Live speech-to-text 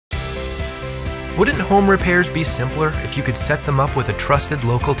Wouldn't home repairs be simpler if you could set them up with a trusted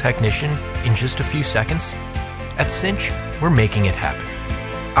local technician in just a few seconds? At Cinch, we're making it happen.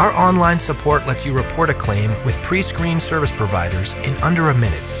 Our online support lets you report a claim with pre-screened service providers in under a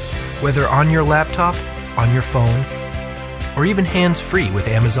minute, whether on your laptop, on your phone, or even hands-free with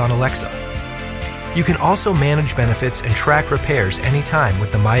Amazon Alexa. You can also manage benefits and track repairs anytime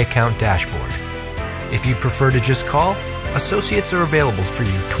with the My Account dashboard. If you'd prefer to just call, associates are available for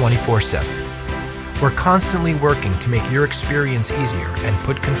you 24/7. We're constantly working to make your experience easier and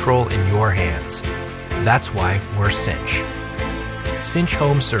put control in your hands. That's why we're Cinch. Cinch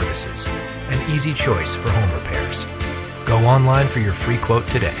Home Services, an easy choice for home repairs. Go online for your free quote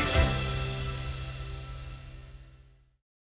today.